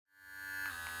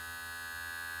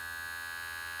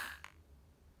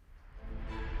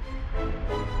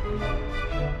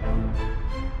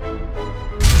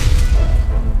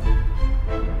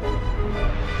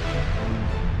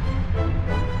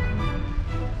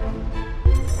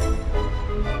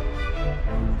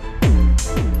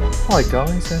Hi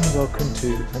guys, and welcome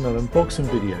to another unboxing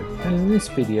video. And in this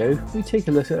video we take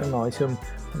a look at an item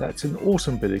that's an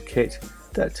awesome bit of kit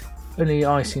that only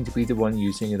I seem to be the one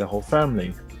using in the whole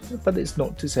family, but it's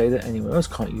not to say that anyone else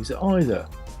can't use it either.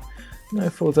 Now,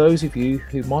 for those of you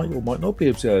who might or might not be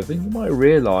observing, you might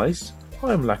realise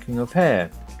I'm lacking of hair.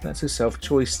 That's a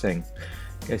self-choice thing.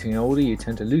 Getting older you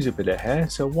tend to lose a bit of hair,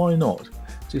 so why not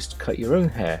just cut your own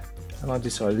hair? And I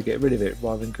decided to get rid of it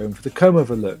rather than going for the comb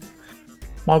over look.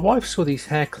 My wife saw these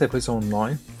hair clippers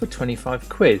online for 25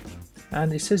 quid,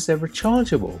 and it says they're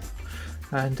rechargeable.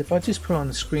 And if I just put on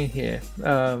the screen here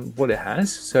what it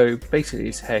has, so basically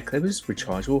it's hair clippers,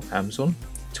 rechargeable, Amazon,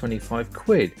 25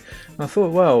 quid. And I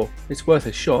thought, well, it's worth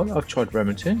a shot. I've tried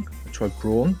Remington, I've tried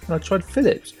Braun, and I've tried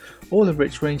Philips, all of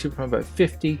which range from about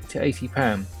 50 to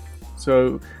 £80.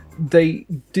 So they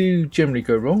do generally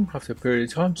go wrong after a period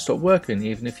of time, stop working,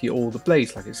 even if you oil the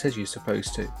blades like it says you're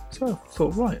supposed to. So I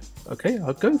thought, right, okay,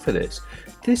 I'll go for this.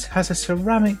 This has a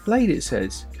ceramic blade, it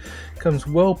says. Comes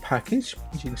well packaged.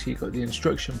 As you can see, you've got the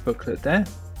instruction booklet there.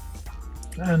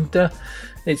 And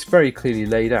it's very clearly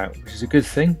laid out, which is a good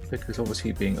thing, because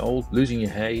obviously being old, losing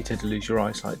your hair, you tend to lose your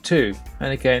eyesight too.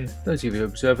 And again, those of you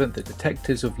observant, the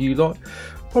detectives of you lot,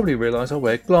 probably realise I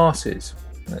wear glasses.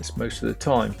 That's most of the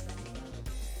time.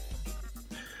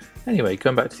 Anyway,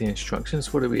 going back to the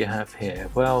instructions, what do we have here?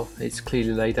 Well, it's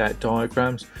clearly laid out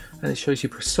diagrams, and it shows you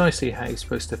precisely how you're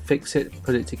supposed to fix it,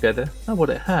 put it together, and what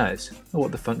it has, and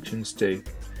what the functions do.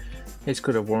 It's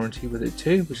got a warranty with it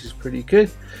too, which is pretty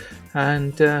good.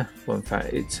 And well, in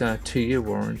fact, it's a 2-year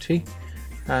warranty.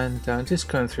 And just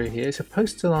going through here, it's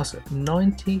supposed to last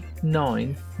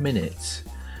 99 minutes.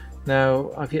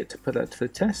 Now, I've yet to put that to the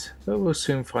test, but we'll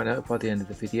soon find out by the end of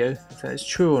the video if that is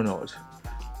true or not.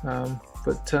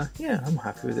 Yeah, I'm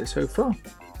happy with it so far.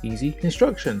 Easy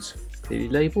instructions, clearly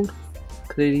labelled,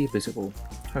 clearly visible.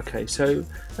 Okay, so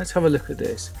let's have a look at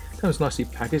this. It comes nicely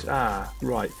packaged. Ah,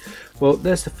 right. Well,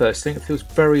 there's the first thing. It feels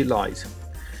very light.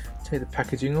 Take the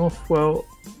packaging off. Well,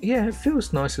 yeah, it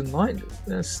feels nice and light.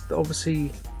 That's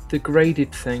obviously the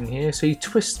graded thing here. So you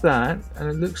twist that, and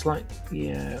it looks like,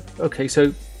 yeah. Okay,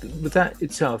 so with that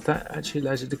itself, that actually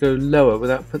allows it to go lower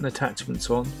without putting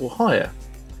attachments on, or higher.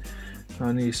 I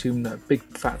only assume that big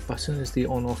fat button is the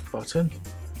on-off button,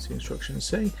 as the instructions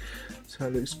say. So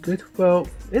it looks good. Well,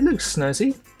 it looks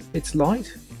snazzy. It's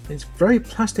light. It's very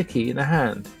plasticky in the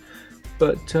hand,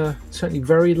 but certainly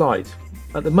very light.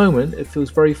 At the moment, it feels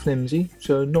very flimsy,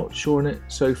 so not sure on it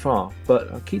so far.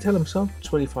 But I keep telling myself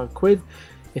 25 quid.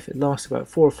 If it lasts about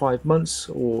 4 or 5 months,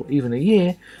 or even a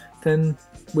year, then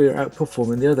we're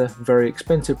outperforming the other very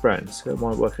expensive brands. So it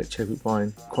might work at cheaper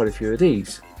buying quite a few of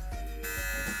these.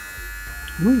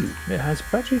 Ooh, it has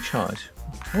battery charge.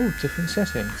 Oh, different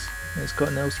settings. It's got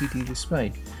an LCD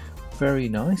display. Very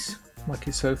nice. Like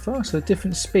it so far. So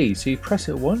different speeds. So you press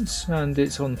it once and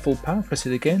it's on full power. Press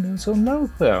it again and it's on low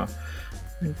power.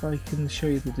 If I can show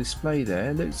you the display there,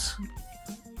 it looks,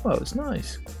 well, it's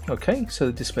nice. Okay, so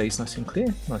the display is nice and clear.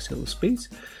 Nice little speeds.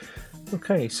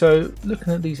 Okay, so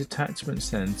looking at these attachments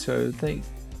then. So they,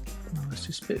 oh, it's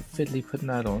just a bit fiddly putting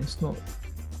that on. It's not,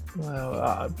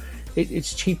 well,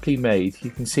 it's cheaply made, you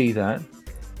can see that,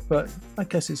 but I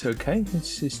guess it's okay.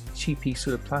 It's just cheapy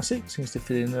sort of plastic, seems to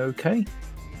fit in okay.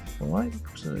 Alright,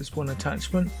 so there's one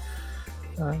attachment,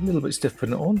 a little bit stiff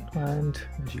putting it on, and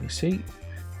as you can see,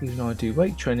 even though I do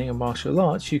weight training and martial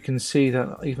arts, you can see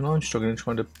that even I'm struggling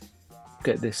trying to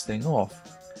get this thing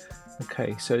off.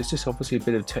 Okay, so it's just obviously a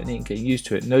bit of technique and getting used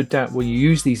to it. No doubt when you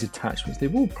use these attachments, they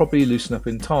will probably loosen up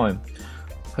in time.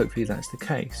 Hopefully that's the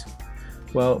case.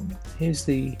 Well, here's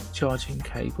the charging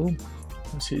cable.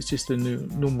 So it's just a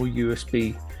normal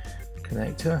USB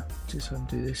connector. Just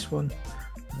undo this one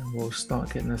and we'll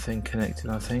start getting the thing connected,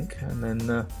 I think, and then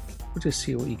we'll just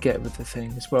see what you get with the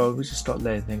thing as well. We'll just start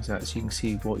laying things out so you can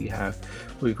see what you have.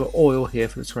 We've got oil here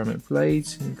for the ceramic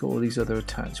blades, and you've got all these other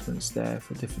attachments there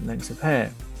for different lengths of hair.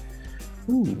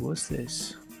 Ooh, what's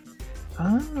this?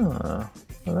 Ah,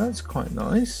 well, that's quite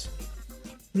nice.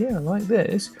 Yeah, I like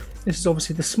this. This is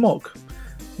obviously the smock.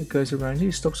 It goes around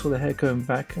you, stops all the hair going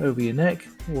back over your neck,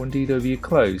 or indeed over your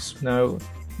clothes. Now,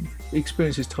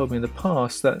 experience has told me in the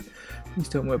past that these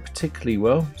don't work particularly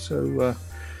well, so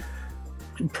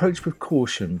approach with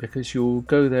caution, because you'll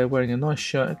go there wearing a nice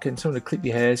shirt, getting someone to clip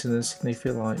your hairs, and then suddenly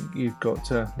feel like you've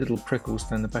got little prickles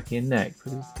down the back of your neck,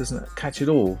 but it doesn't catch it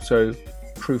all. So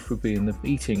proof would be in the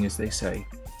eating, as they say.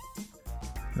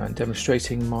 I'm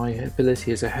demonstrating my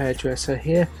ability as a hairdresser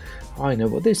here. I know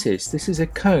what this is. This is a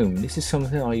comb. This is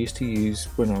something I used to use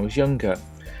when I was younger.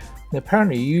 And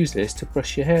apparently you use this to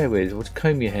brush your hair with, or to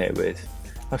comb your hair with.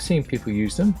 I've seen people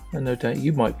use them, and no doubt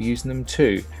you might be using them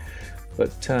too.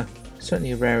 But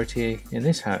certainly a rarity in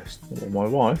this house. Not my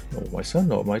wife, not my son,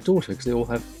 not my daughter, because they all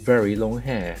have very long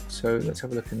hair. So let's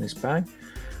have a look in this bag.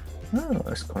 Oh,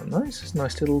 that's quite nice. It's a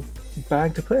nice little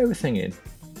bag to put everything in.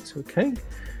 It's okay.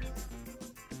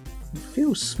 It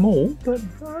feels small, but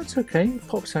it's okay. It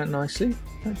pops out nicely.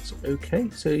 That's okay.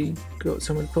 So you've got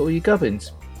somewhere to put all your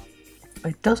gubbins.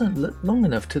 It doesn't look long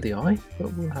enough to the eye,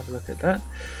 but we'll have a look at that.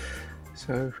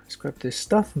 So let's grab this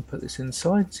stuff and put this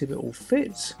inside, see if it all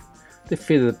fits. The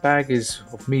feel of the bag is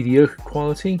of mediocre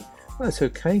quality. That's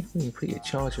okay. You can put your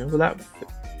charger in. Well, that fit.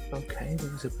 Okay,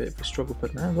 there was a bit of a struggle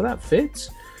putting that. Well, that fits.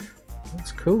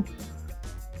 That's cool.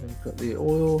 And you've got the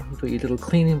oil. You've got your little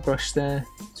cleaning brush there,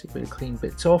 so you can clean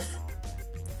bits off.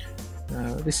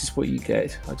 Now, this is what you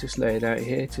get. I just lay it out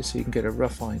here just so you can get a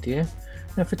rough idea.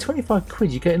 Now, for 25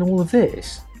 quid, you're getting all of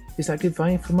this. Is that good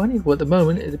value for money? Well, at the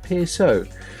moment, it appears so.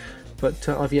 But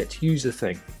I've yet to use the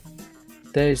thing.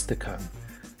 There's the comb.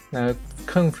 Now, the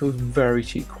comb feels very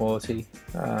cheap quality.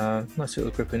 Nice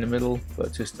little grip in the middle,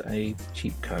 but just a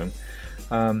cheap comb.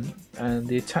 And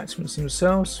the attachments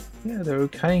themselves, yeah, they're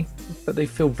okay, but they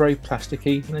feel very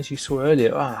plasticky. And as you saw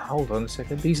earlier, hold on a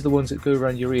second, these are the ones that go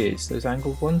around your ears, those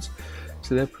angled ones.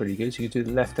 So they're pretty good. So you can do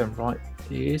the left and right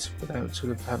ears without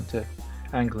sort of having to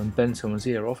angle and bend someone's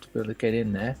ear off to be able to get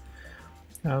in there.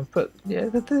 But yeah,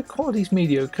 the quality's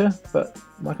mediocre, but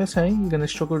like I say, you're going to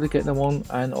struggle to get them on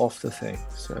and off the thing.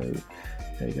 So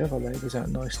there you go, I'll lay those out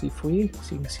nicely for you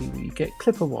so you can see what you get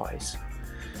clipper wise.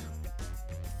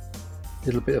 A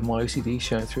little bit of my OCD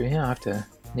showing through here. I have to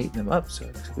neaten them up so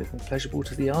it looks a bit more pleasurable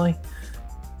to the eye.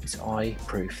 It's eye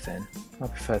proof then. I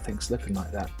prefer things looking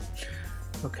like that.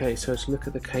 Okay, so let's look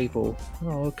at the cable.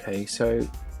 Okay, so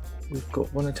we've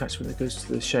got one attachment that goes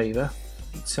to the shaver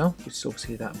itself, which is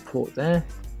obviously that port there.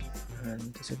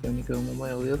 And does it only go one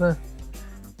way or the other?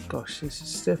 Gosh, this is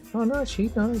stiff. Oh no,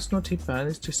 actually, no, it's not too bad.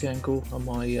 It's just the angle on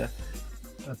my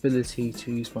ability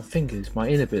to use my fingers, my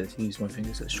inability to use my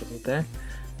fingers that struggled there.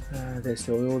 There's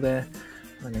the oil there,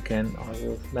 and again I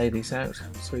will lay these out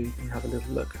so you can have a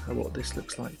little look at what this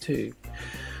looks like too.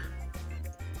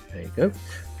 There you go.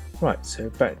 Right, so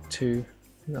back to,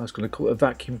 I was going to call it a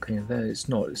vacuum cleaner there, it's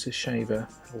not, it's a shaver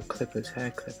or clippers,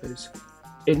 hair clippers.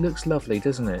 It looks lovely,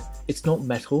 doesn't it? It's not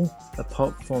metal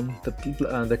apart from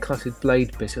the cutted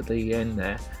blade bit at the end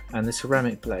there and the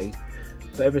ceramic blade,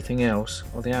 but everything else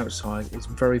on the outside is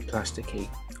very plasticky.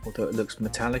 Although it looks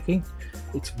metallic-y,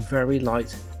 it's very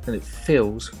light and it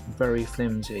feels very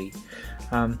flimsy.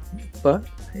 But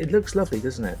it looks lovely,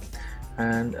 doesn't it?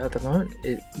 And at the moment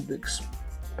it looks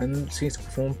and seems to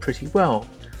perform pretty well.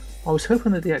 I was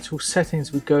hoping that the actual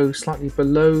settings would go slightly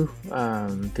below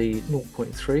the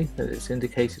 0.3 that it's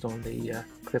indicated on the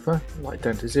clipper, like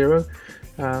down to 0,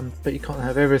 but you can't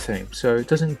have everything, so it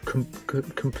doesn't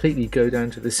completely go down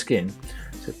to the skin,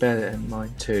 so bear that in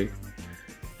mind too.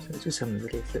 So just having a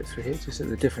little flip through here, just at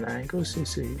the different angles,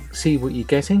 so you see what you're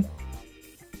getting.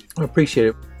 I appreciate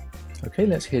it. Okay,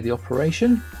 let's hear the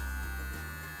operation.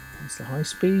 That's the high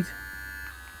speed.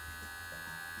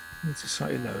 It's a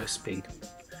slightly lower speed.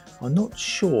 I'm not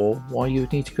sure why you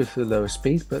would need to go to the lower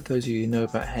speed, but those of you who know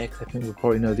about hair clipping will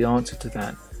probably know the answer to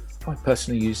that. I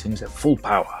personally use things at full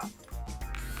power.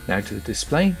 Now to the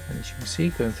display, and as you can see,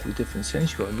 going through the different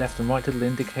settings, you've got a left and right little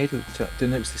indicator which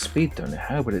denotes the speed. Don't know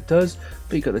how, but it does.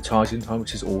 But you've got the charging time,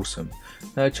 which is awesome.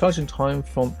 Now, charging time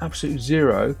from absolute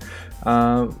 0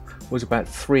 was about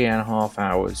 3.5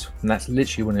 hours, and that's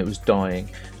literally when it was dying.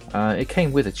 It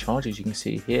came with a charge, as you can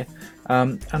see here,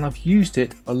 and I've used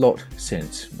it a lot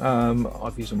since.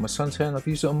 I've used it on my son's hair and I've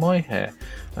used it on my hair,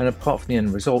 and apart from the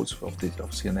end results,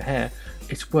 obviously on the hair,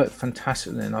 it's worked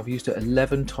fantastically, and I've used it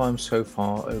 11 times so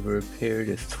far over a period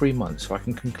of 3 months, so I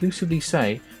can conclusively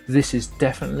say this is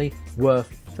definitely worth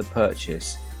the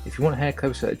purchase. If you want hair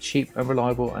clippers that are cheap and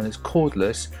reliable and is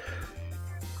cordless,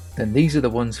 then these are the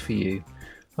ones for you.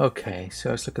 Okay, so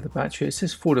let's look at the battery. It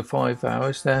says 4 to 5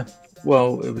 hours there.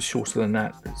 Well, it was shorter than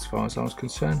that as far as I was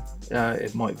concerned.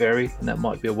 It might vary, and that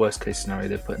might be a worst case scenario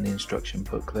they put in the instruction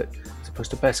booklet as opposed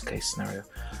to best case scenario.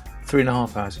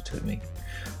 3.5 hours it took me.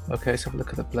 Okay, let's have a look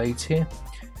at the blades here.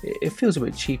 It feels a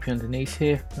bit cheapy underneath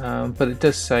here, but it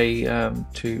does say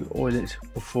to oil it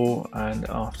before and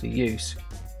after use.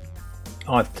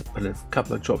 I've put a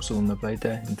couple of drops on the blade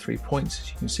there in 3 points,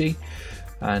 as you can see,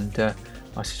 and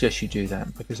I suggest you do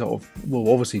that because that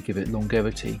will obviously give it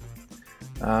longevity.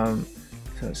 So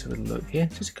let's have a look here,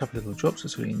 just a couple of little drops,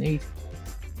 that's all you need,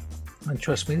 and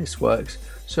trust me, this works.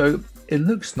 So it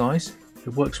looks nice, it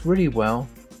works really well,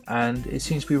 and it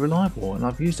seems to be reliable, and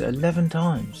I've used it 11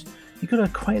 times. You've got to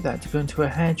equate that to go into a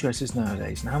hairdresser's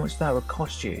nowadays and how much that would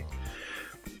cost you.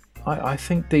 I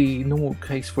think the normal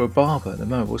case for a barber at the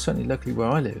moment, well certainly locally where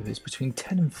I live, is between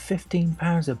 £10 and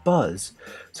 £15 a buzz.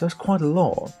 So that's quite a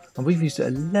lot. And we've used it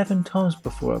 11 times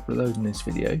before uploading this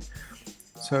video.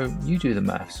 So you do the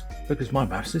maths, because my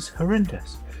maths is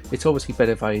horrendous. It's obviously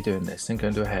better value doing this than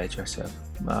going to a hairdresser.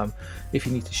 If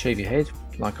you need to shave your head,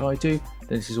 like I do,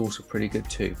 then this is also pretty good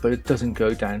too, but it doesn't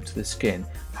go down to the skin.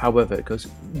 However, it goes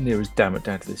near as damn it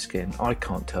down to the skin. I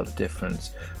can't tell the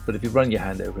difference, but if you run your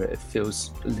hand over it, it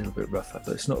feels a little bit rougher,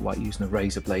 but it's not like using a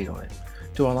razor blade on it.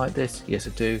 Do I like this? Yes,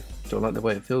 I do. Do I like the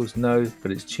way it feels? No,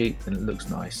 but it's cheap and it looks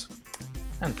nice.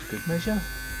 And for good measure,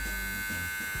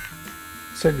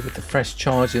 certainly with the fresh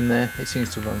charge in there, it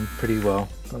seems to run pretty well,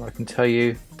 but I can tell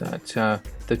you that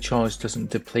the charge doesn't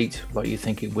deplete like you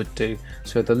think it would do.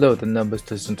 So the lower the numbers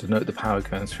doesn't denote the power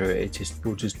going through it,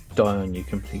 will just die on you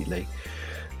completely.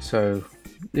 So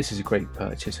this is a great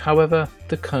purchase. However,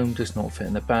 the comb does not fit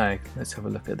in the bag. Let's have a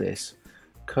look at this.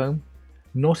 Comb,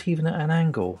 not even at an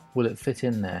angle will it fit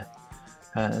in there,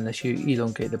 unless you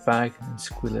elongate the bag and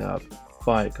squill it up.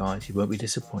 Buy it guys, you won't be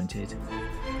disappointed.